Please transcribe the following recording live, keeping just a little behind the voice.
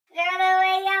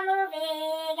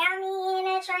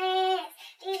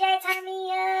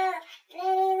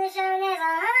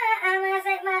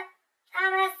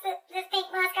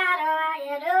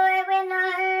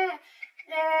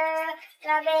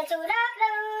into the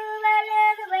blue, I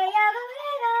live the way I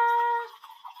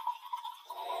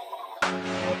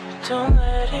Don't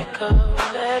let it go,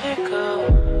 let it go.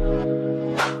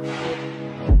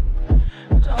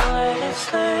 Don't let it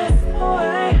slip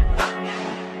away.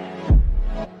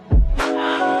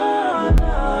 Oh, no.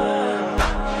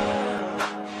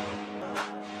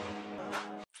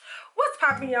 What's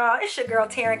poppin', y'all? It's your girl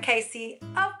Taryn Casey,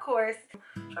 of course.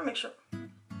 Trying to make sure.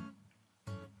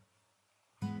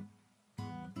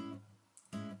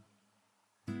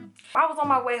 I was on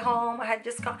my way home. I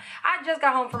just got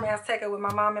home from Azteca with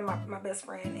my mom and my best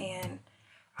friend, and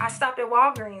I stopped at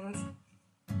Walgreens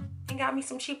and got me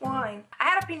some cheap wine. I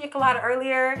had a pina colada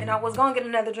earlier and I was gonna get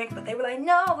another drink, but they were like,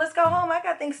 no, let's go home. I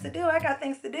got things to do.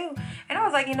 And I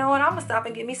was like, you know what? I'm gonna stop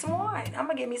and get me some wine.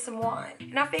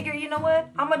 And I figured, you know what?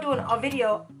 I'm gonna do a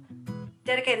video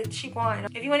dedicated to cheap wine.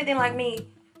 If you're anything like me,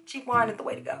 cheap wine is the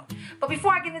way to go. But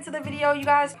before I get into the video, you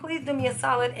guys, please do me a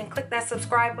solid and click that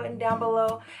subscribe button down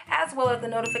below, as well as the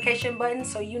notification button,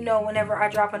 so you know whenever I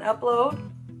drop an upload.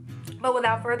 But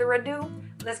without further ado,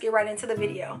 let's get right into the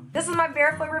video. This is my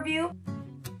Barefoot review.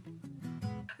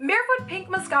 Barefoot Pink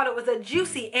Moscato is a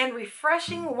juicy and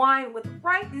refreshing wine with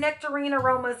ripe nectarine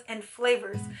aromas and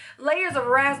flavors. Layers of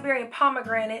raspberry and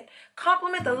pomegranate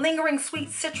complement the lingering sweet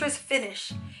citrus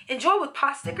finish. Enjoy with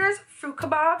pot stickers, fruit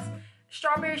kebabs,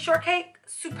 strawberry shortcake.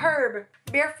 Superb.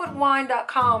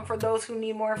 Barefootwine.com for those who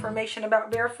need more information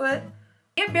about Barefoot.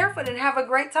 Get barefoot and have a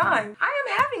great time. I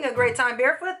am having a great time,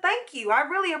 Barefoot. Thank you. I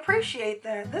really appreciate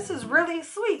that. This is really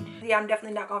sweet. Yeah, I'm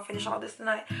definitely not gonna finish all this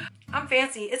tonight. I'm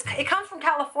fancy. It comes from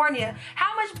California.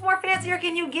 How much more fancier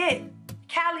can you get?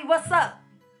 Cali, what's up?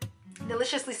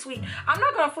 Deliciously sweet. I'm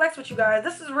not gonna flex with you guys.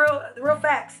 This is real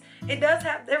facts. It does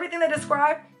have everything they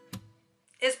describe.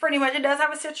 It's pretty much, it does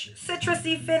have a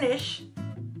citrusy finish.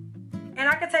 And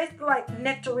I can taste like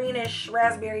nectarine-ish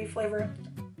raspberry flavor.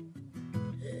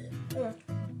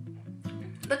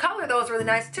 The color though is really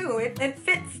nice too. It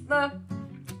fits the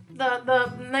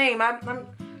name.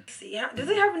 Let's see. Does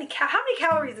it have how many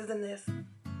calories is in this?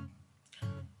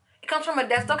 It comes from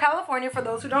Modesto, California, for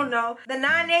those who don't know. The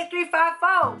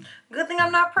 98354. Good thing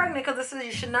I'm not pregnant, because this is,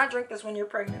 you should not drink this when you're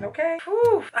pregnant, okay?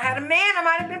 Whew. If I had a man, I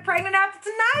might have been pregnant after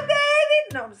tonight,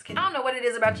 baby. No, I'm just kidding. I don't know what it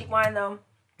is about cheap wine though.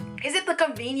 Is it the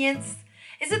convenience?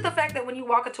 Is it the fact that when you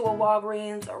walk into a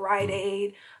Walgreens, a Rite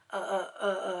Aid,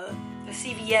 a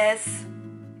CVS,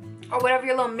 or whatever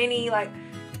your little mini like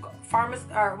pharmacy,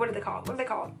 or what are they called?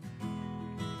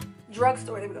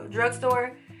 Drugstore. There we go.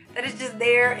 Drugstore. That is just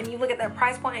there, and you look at that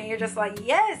price point, and you're just like,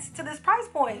 yes, to this price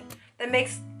point. That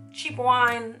makes cheap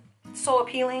wine so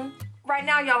appealing. Right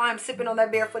now, y'all, I'm sipping on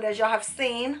that Barefoot, as y'all have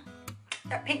seen,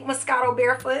 that Pink Moscato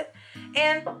Barefoot,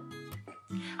 and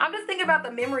I'm just thinking about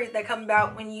the memories that come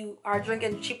about when you are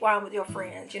drinking cheap wine with your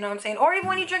friends, you know what I'm saying? Or even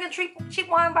when you're drinking cheap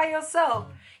wine by yourself.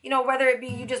 You know, whether it be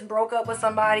you just broke up with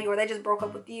somebody, or they just broke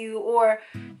up with you, or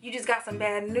you just got some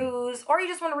bad news, or you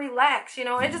just want to relax, you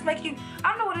know? It just makes you, I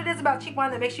don't know what it is about cheap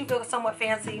wine that makes you feel somewhat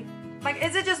fancy. Like,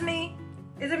 is it just me?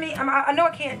 Is it me? I know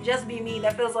it can't just be me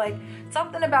that feels like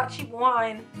something about cheap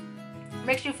wine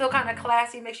makes you feel kind of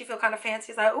classy, makes you feel kind of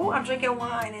fancy. It's like, oh, I'm drinking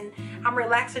wine and I'm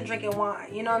relaxing drinking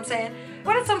wine. You know what I'm saying?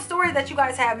 What are some stories that you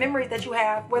guys have, memories that you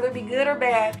have, whether it be good or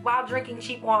bad, while drinking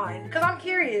cheap wine? Because I'm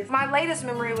curious. My latest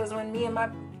memory was when me and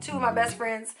two of my best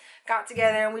friends got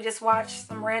together and we just watched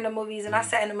some random movies, and I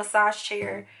sat in a massage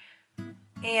chair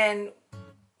and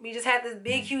we just had this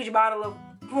big, huge bottle of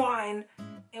wine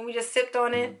and we just sipped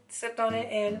on it,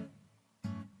 and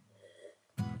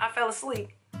I fell asleep.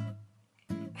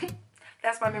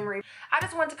 That's my memory. I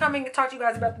just wanted to come and talk to you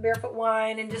guys about the Barefoot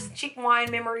wine and just cheap wine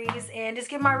memories, and just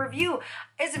give my review.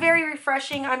 It's very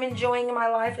refreshing. I'm enjoying my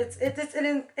life. It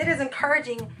is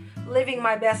encouraging living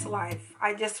my best life.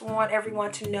 I just want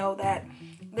everyone to know that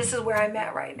this is where I'm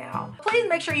at right now. Please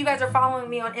make sure you guys are following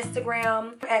me on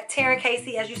Instagram at Taryn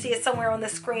Casey, as you see it somewhere on the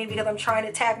screen, because I'm trying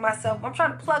to tag myself. I'm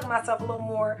trying to plug myself a little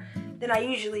more than I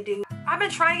usually do. I've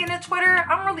been trying to get into Twitter.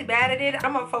 I'm really bad at it.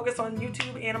 I'm gonna focus on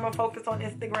YouTube and I'm gonna focus on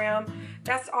Instagram.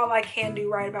 That's all I can do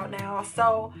right about now.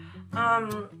 So,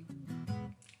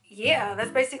 yeah,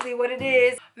 that's basically what it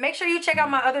is. Make sure you check out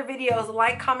my other videos.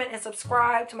 Like, comment, and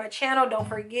subscribe to my channel. Don't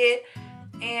forget.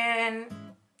 And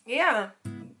yeah,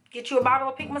 get you a bottle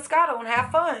of Pink Moscato and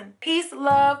have fun. Peace,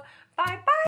 love, bye-bye.